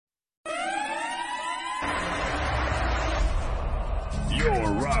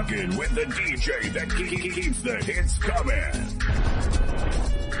rocking with the DJ that keeps the hits coming.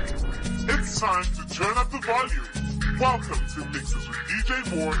 It's time to turn up the volume. Welcome to Mixes with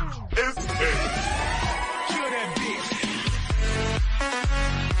DJ Moore S.A. Kill that bitch.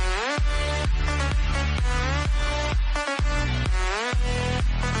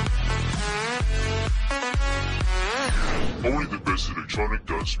 Only the best electronic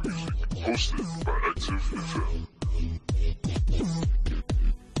dance music, hosted by Active FM.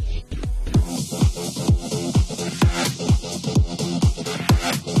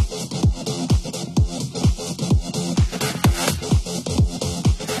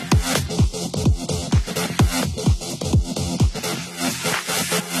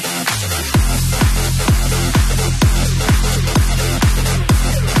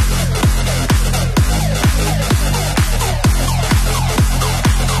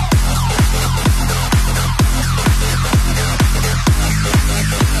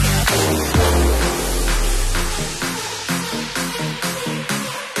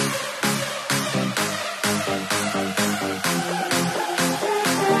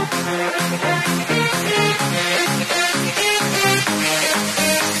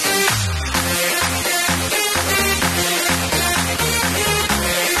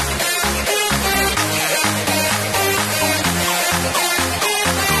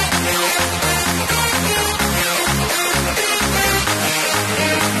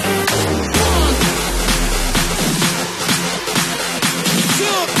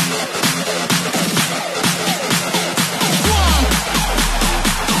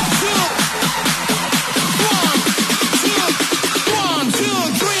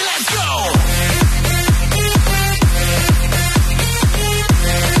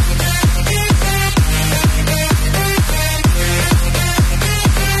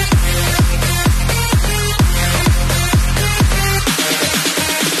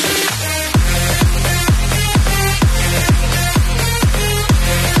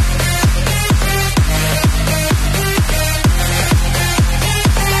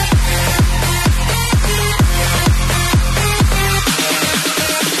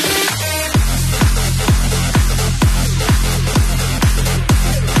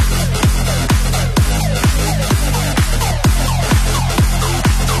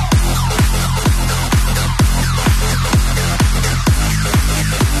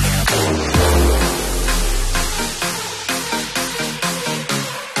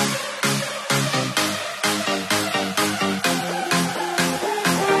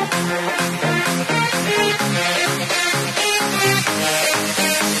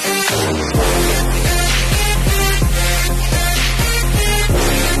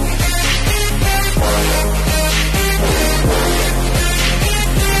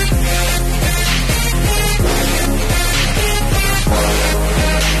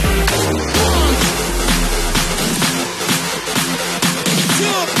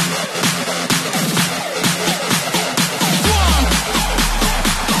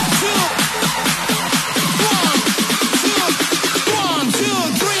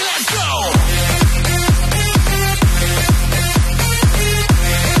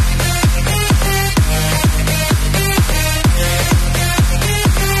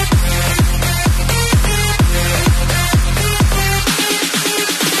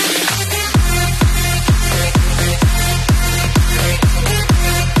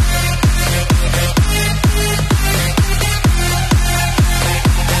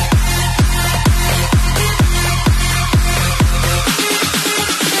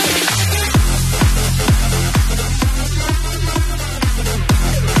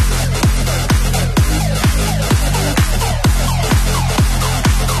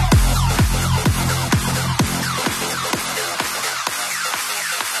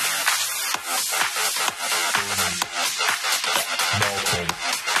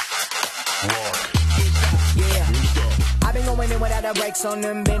 On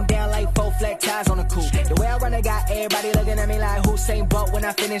them, been down like 4 flat tires on the coupe. The way I run, I got everybody looking at me like Usain Bolt when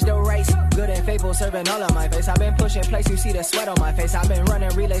I finish the race. Good and faithful, serving all of my face. I've been pushing place, you see the sweat on my face. I've been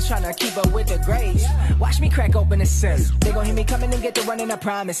running relays, trying to keep up with the grades. Watch me crack open the cell. They gon' hear me coming and get to running, I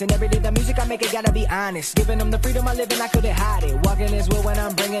promise. And every day the music I make, it gotta be honest. Giving them the freedom I live in, I couldn't hide it. Walking this wood when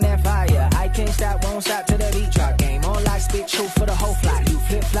I'm bringing that fire. I can't stop, won't stop to the beat drop. Game on lock, spit truth for the whole flock. You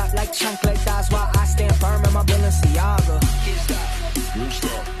flip flop like chunk like thighs while I stand firm in my Balenciaga. Won't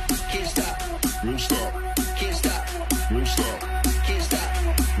stop. Can't stop. Won't stop. Can't stop. Won't stop. Can't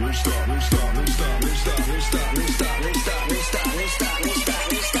stop. Won't stop. Won't stop. Won't stop. Won't stop. Won't stop. Won't stop. Won't stop. Won't stop. Won't stop. Won't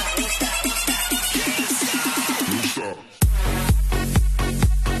stop. Won't stop. Won't stop. Won't stop.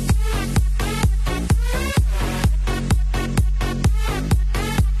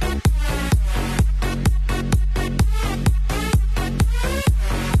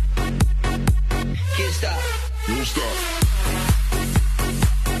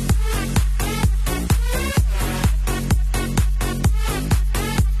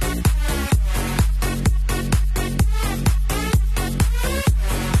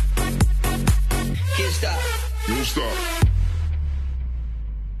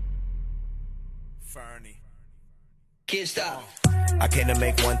 Can't stop. I came to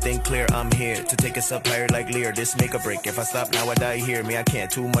make one thing clear, I'm here to take us up higher like Lear. This make a break. If I stop now, I die here. Me, I can't.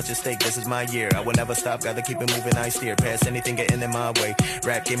 Too much at stake. This is my year. I will never stop. Gotta keep it moving. I steer past anything getting in my way.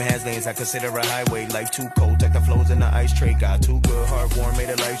 Rap game has lanes. I consider a highway. Life too cold. Take the flows in the ice tray. Got too good. Heart warm. Made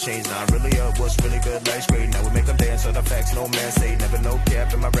a life change. Now I'm really up. What's really good? Life's great. Now we make them dance. So the facts no man say. Never no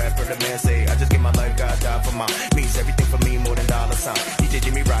cap in my rap for the man say. I just give my life. God died for mine. Means everything for me more than dollar sign. DJ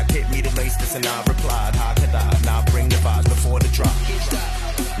Jimmy Rock hit me the lace. This and I replied. How could I? Now bring the vibes before the drop. Can't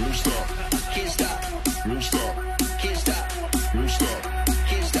stop. Won't stop. Can't stop. Won't stop. Can't stop. Won't stop.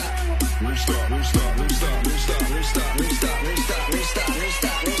 Can't stop. Won't stop. Won't stop. Won't stop. Won't stop. Won't stop. Won't stop. Won't stop. Won't stop. Won't stop. Won't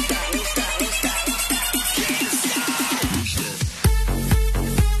stop. Won't stop.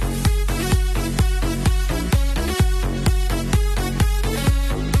 Won't stop. Can't stop. Can't stop. Won't stop. Can't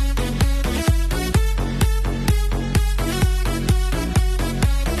stop. Won't stop. Can't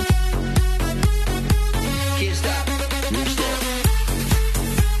stop. Won't stop. Can't stop. Can't stop.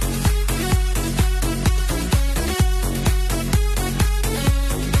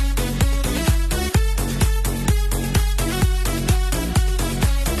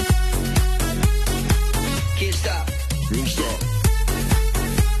 Can't stop.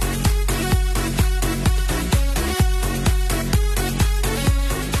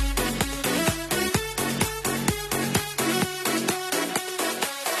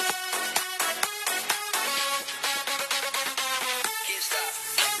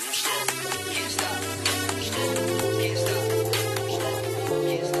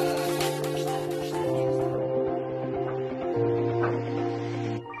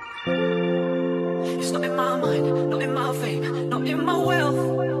 It's not in my mind, not in my fame, not in my wealth.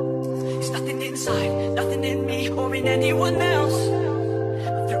 It's nothing inside, nothing in me or in anyone else.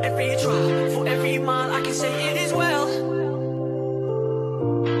 But through every trial, for every mile, I can say it is well.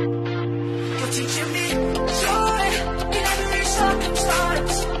 You're teaching me joy in every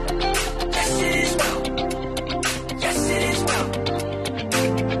circumstance. Yes, it is well. Yes, it is well.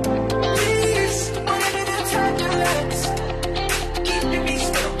 Peace, whenever the turbulence, keeping me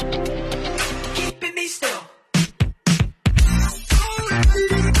still. Keeping me still.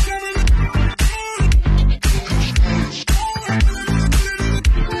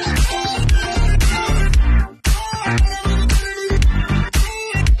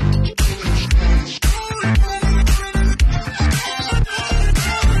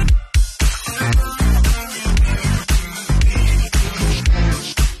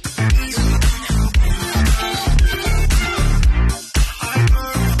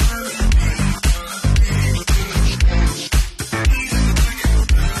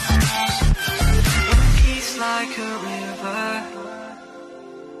 Peace like a river,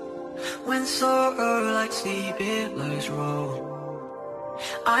 when sorrow like sea billows roll.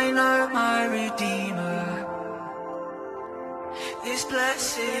 I know my Redeemer, this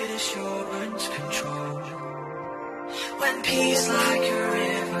blessed assurance control. When peace like a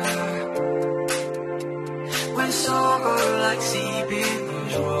river, when sorrow like sea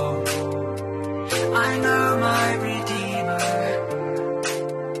billows roll. I know my Redeemer,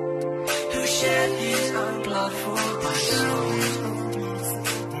 who shed his own blood for my soul.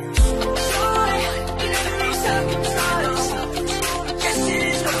 Joy in every circumstance. Yes, it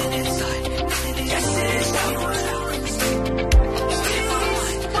is nothing inside. Yes, it is nothing else.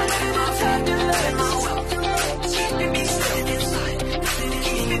 Peace, whenever the turbulence, keeping me still inside.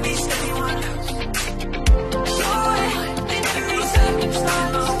 Keeping me steady, one else. Joy in every circumstance.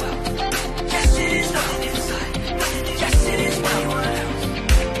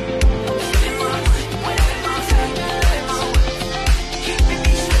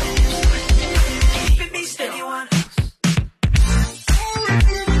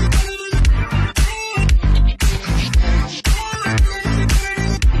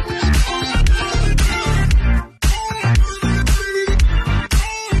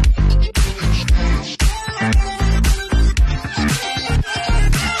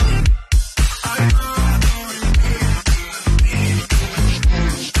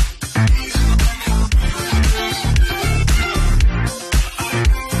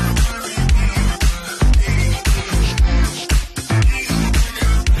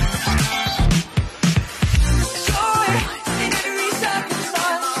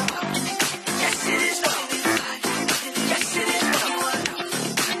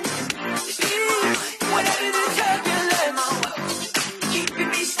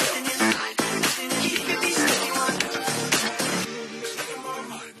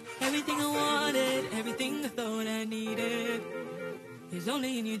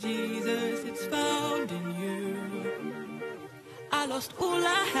 all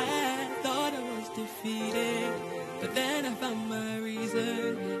I had, thought I was defeated. But then I found my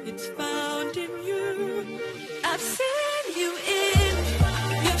reason, it's found in you. I've seen you in,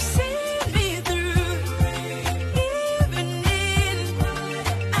 you've seen me through. Even in,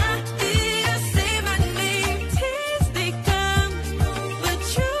 I hear you say my name. Tears they come, but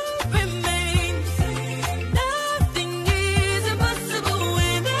you remain. Nothing is impossible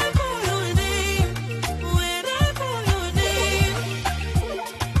when I call your name. When I call your name.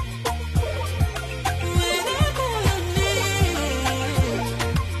 When I call your name.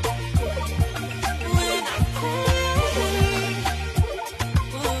 When I call your name.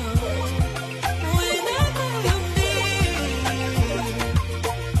 When I call your name.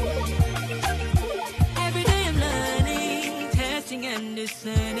 Every day I'm learning, testing and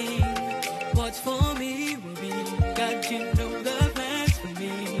discerning. What's for me will be. God, you know the plans for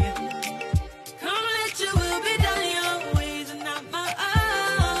me. Come let your will be done, your ways and not my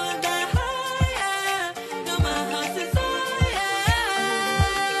own. That higher, know my heart's desire.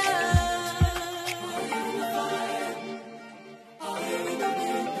 Are you in the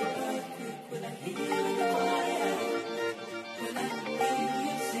wind, the earthquake? Will I hear you in the fire? Will I hear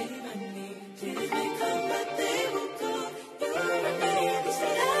you say my name? Tears may come, but they will go. You remain the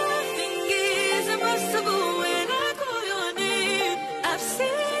same. Nothing is impossible when I call your name. I've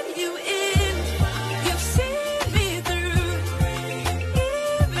seen you in, you've seen me through.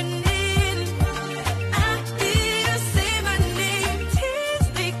 Even in, I hear you say my name. Tears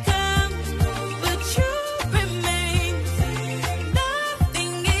they come, but you remain.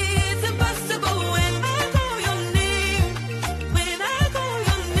 Nothing is impossible when I call your name. When I call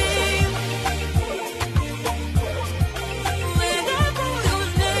your name. When I call your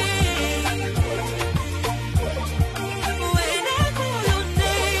name. When I call your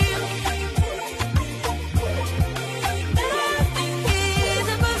name. Nothing is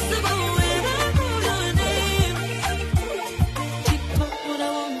impossible when I call your name. Tick-tock, but I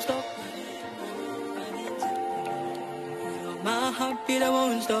won't stop. My heartbeat, I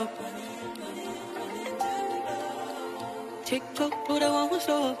won't stop. Tick-tock, but I won't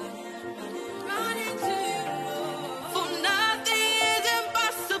stop. Running to you. For nothing is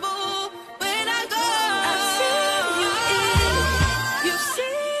impossible when I go. I've seen you in, you've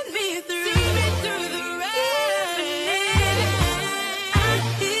seen me through the rain. I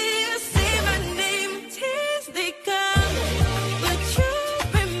hear you say my name. Tears they come, but you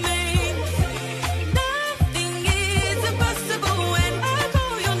remain. Nothing is impossible when I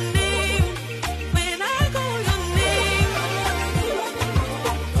call your name. When I call your name.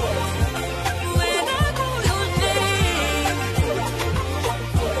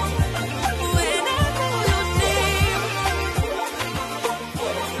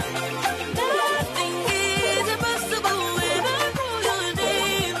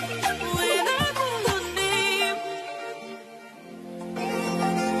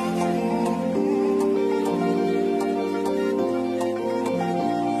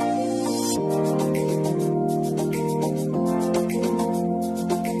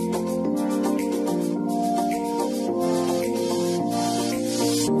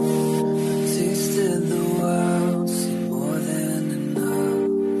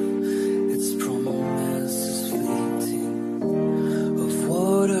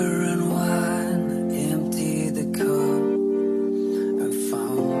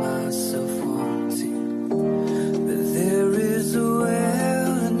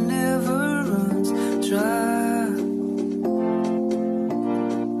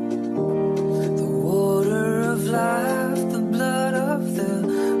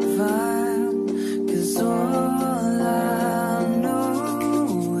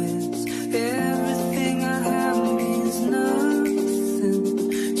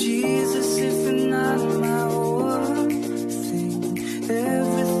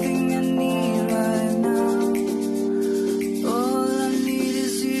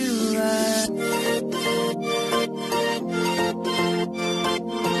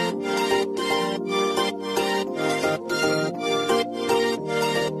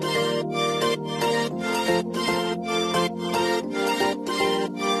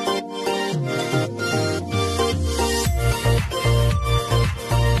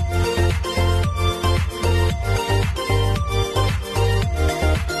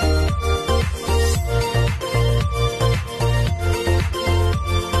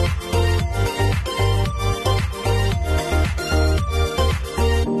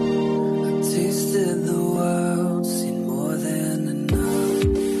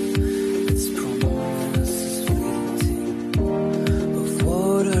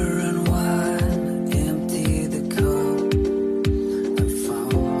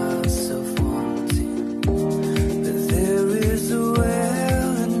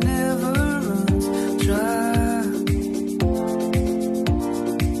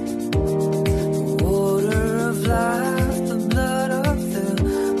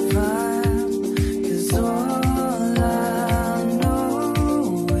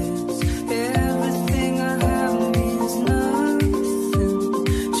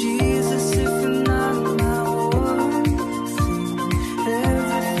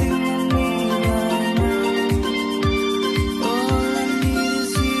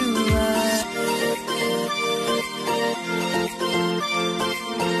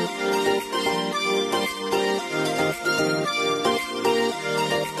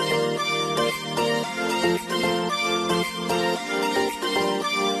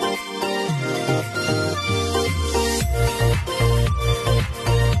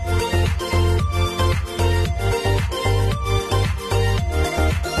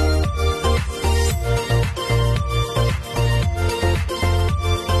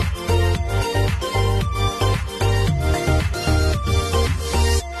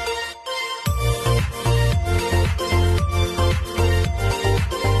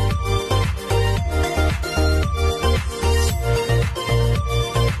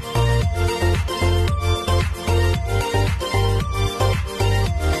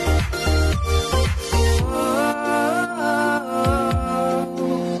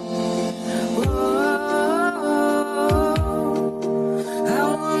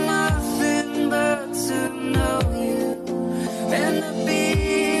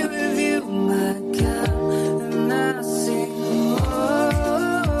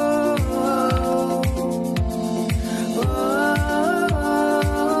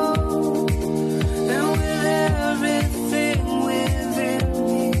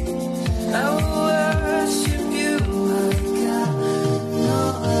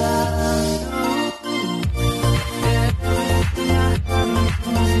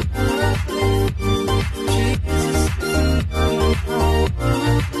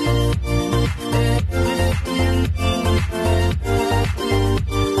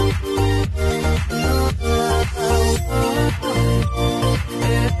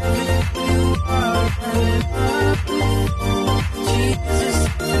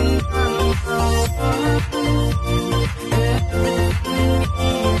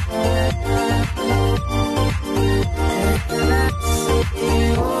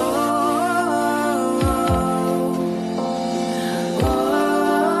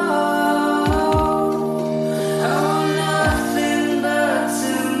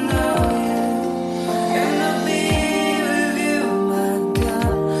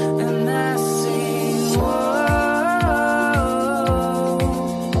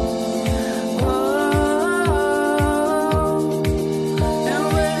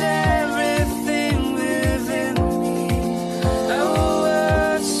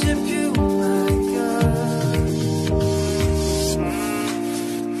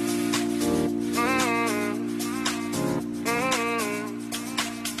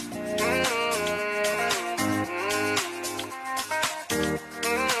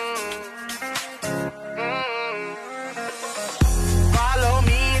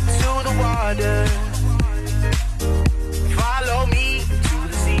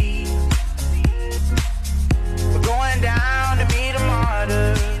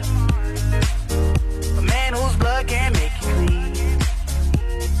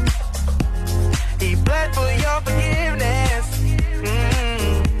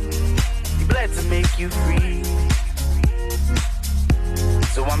 you free.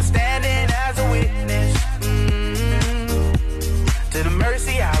 So I'm standing as a witness to the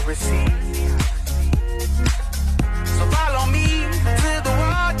mercy I receive. So follow me to the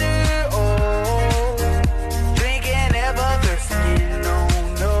water, oh, drink and never thirst again, no,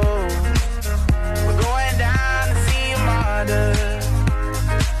 no. We're going down to see a martyr.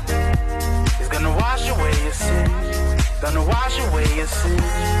 He's gonna wash away your sins, gonna wash away your sins.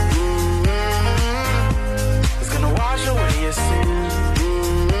 He's gonna wash away your sins.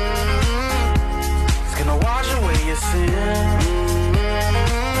 He's gonna wash away your sins.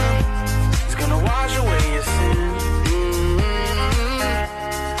 He's gonna wash away your sins.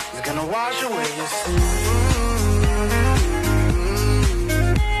 He's gonna wash away your sins.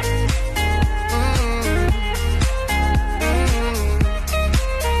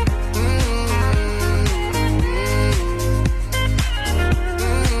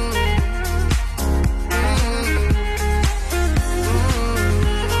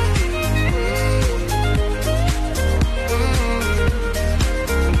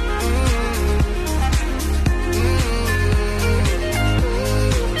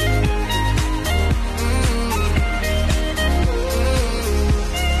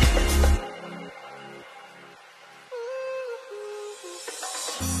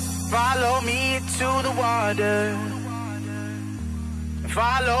 Follow me to the water,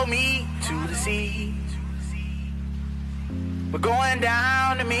 follow me to the sea. We're going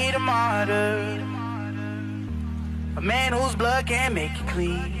down to meet a martyr, a man whose blood can make you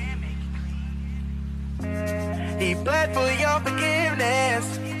clean. He bled for your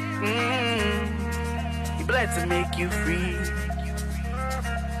forgiveness, he bled to make you free.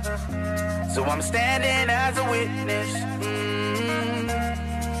 So I'm standing as a witness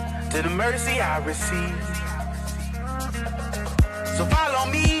to the mercy I receive. So follow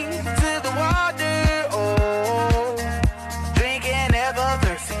me to the water, oh, drink and never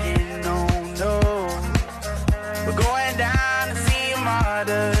thirst again, no, no. We're going down to see a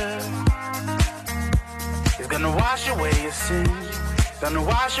martyr. He's gonna wash away your sins, gonna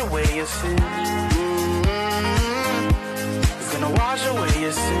wash away your sins. He's gonna wash away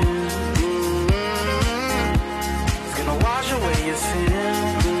your sins. He's gonna wash away your sins.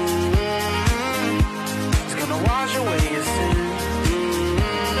 Wash away your sins.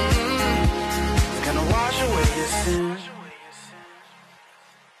 It's gonna wash away your sins.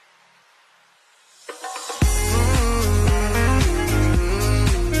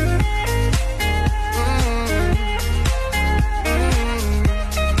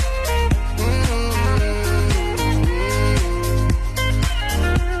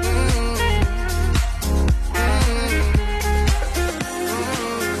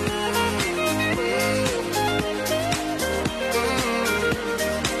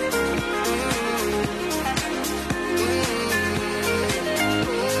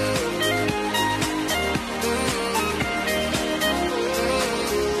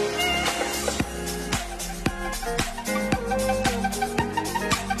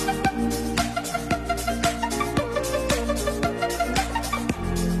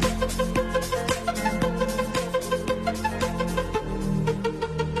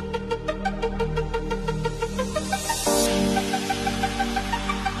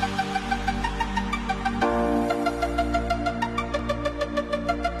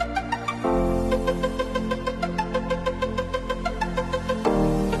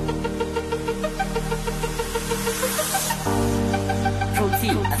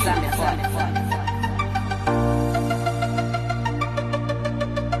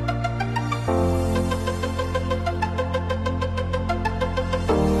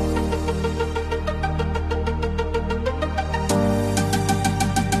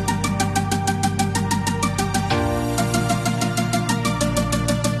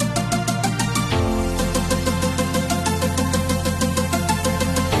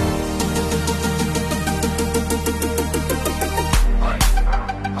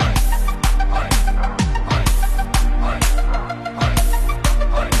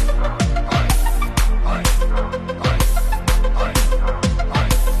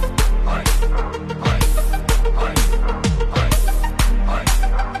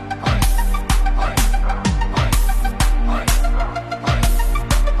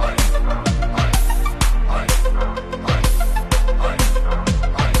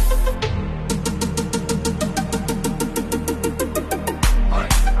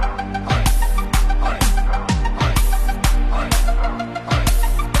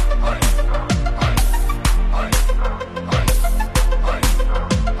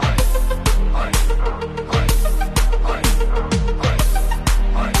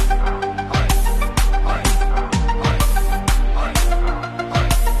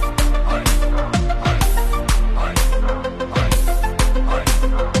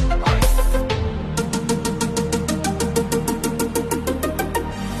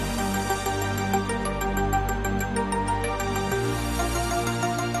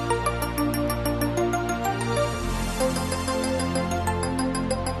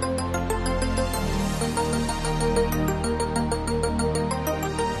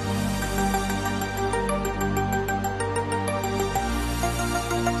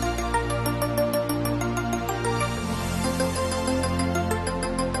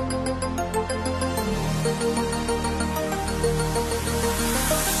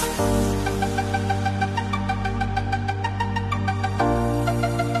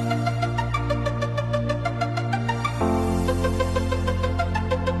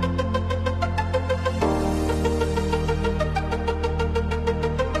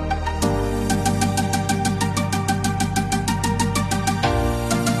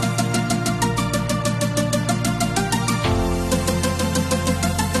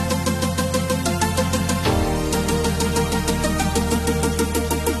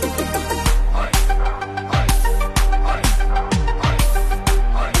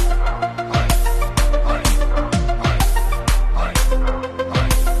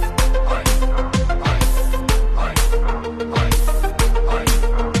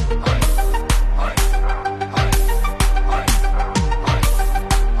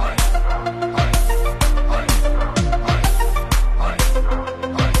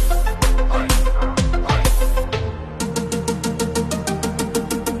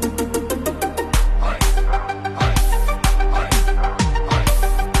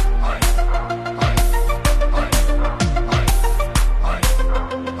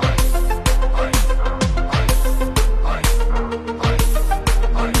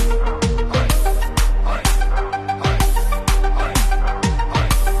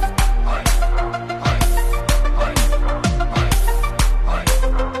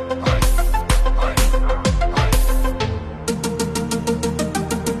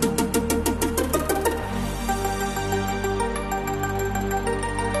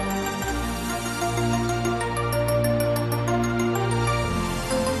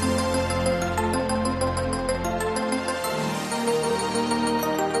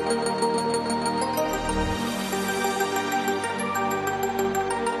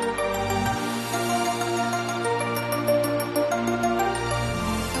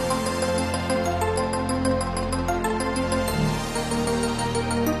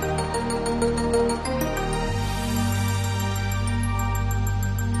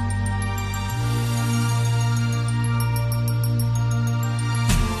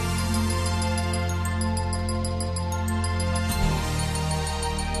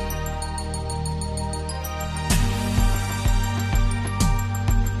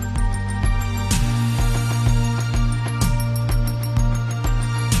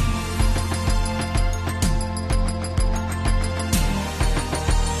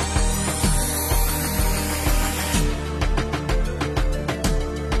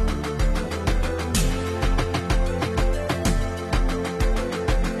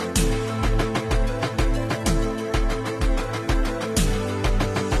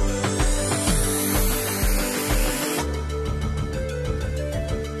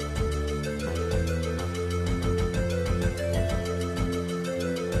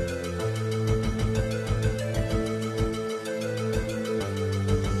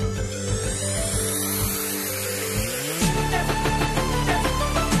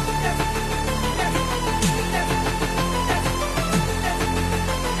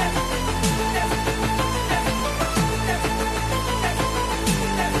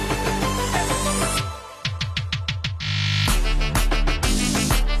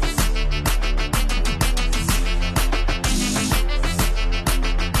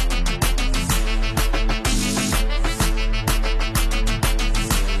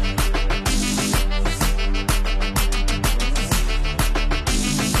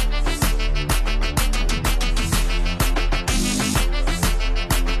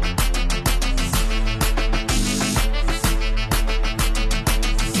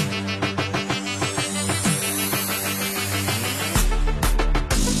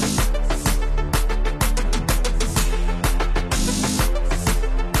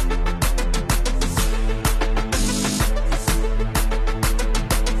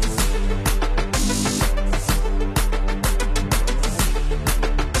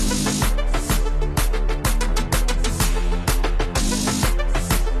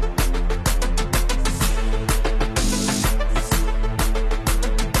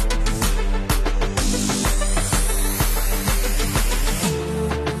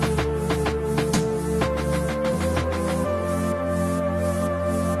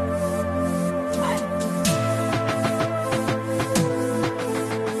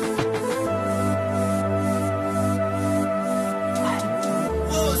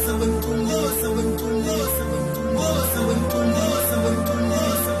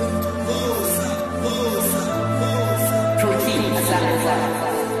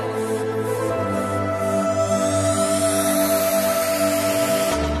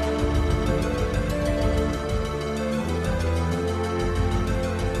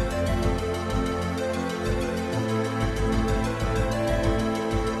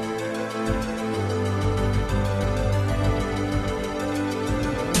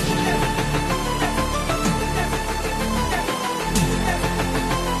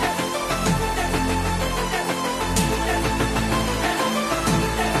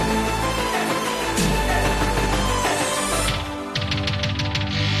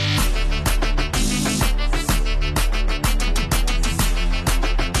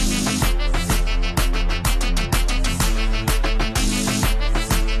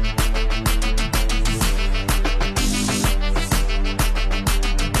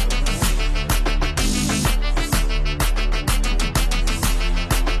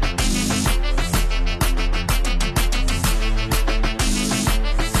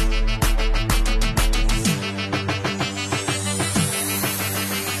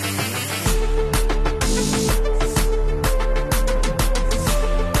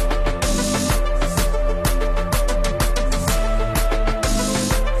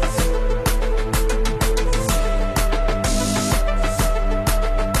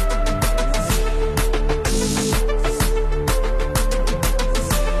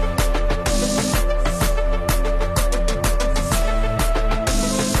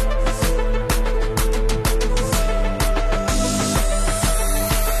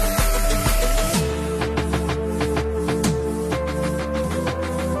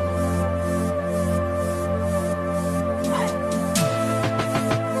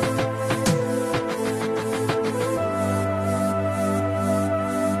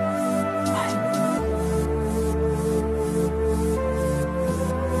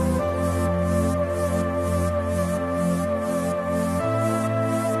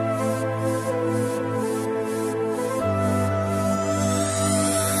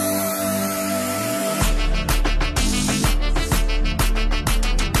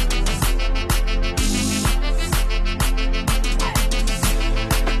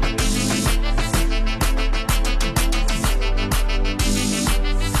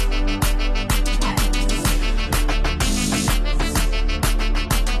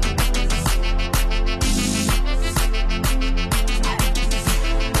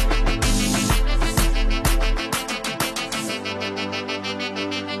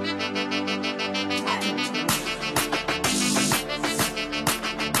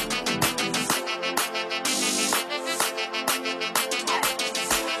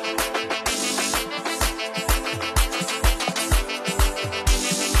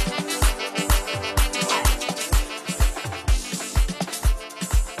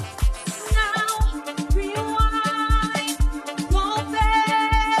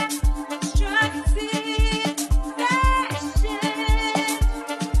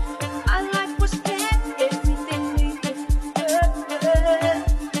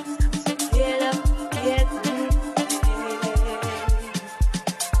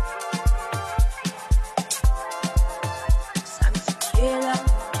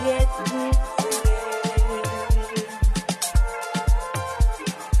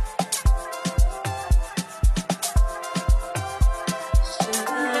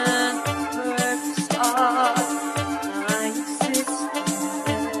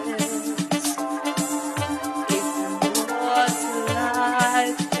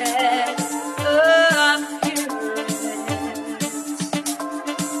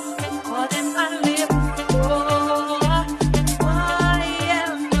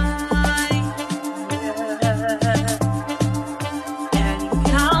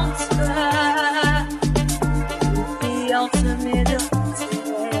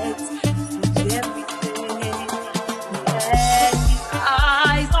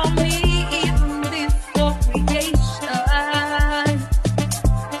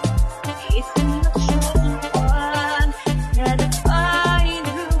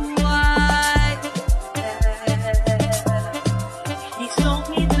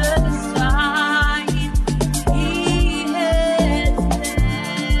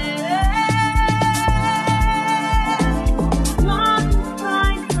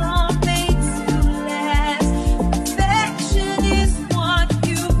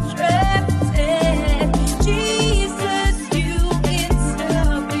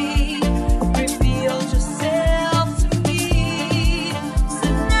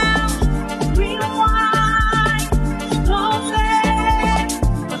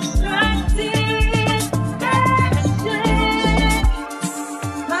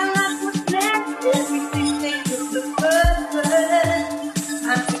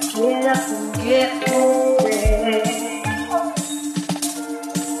 up and get moving.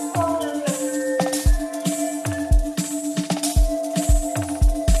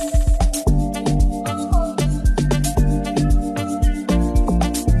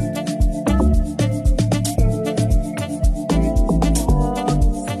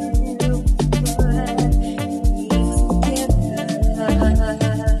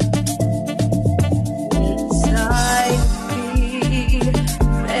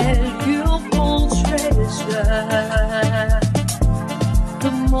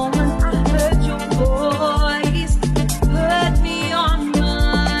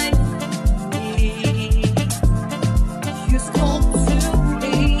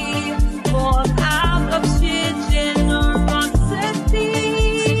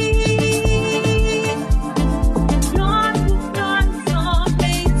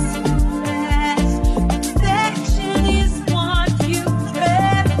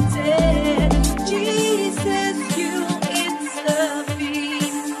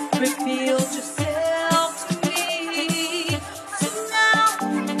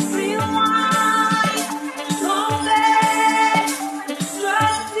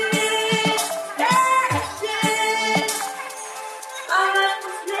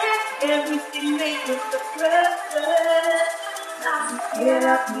 Get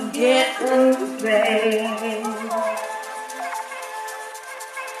up and get moving.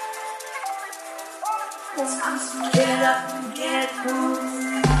 Get up and get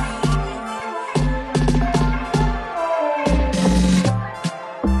moving.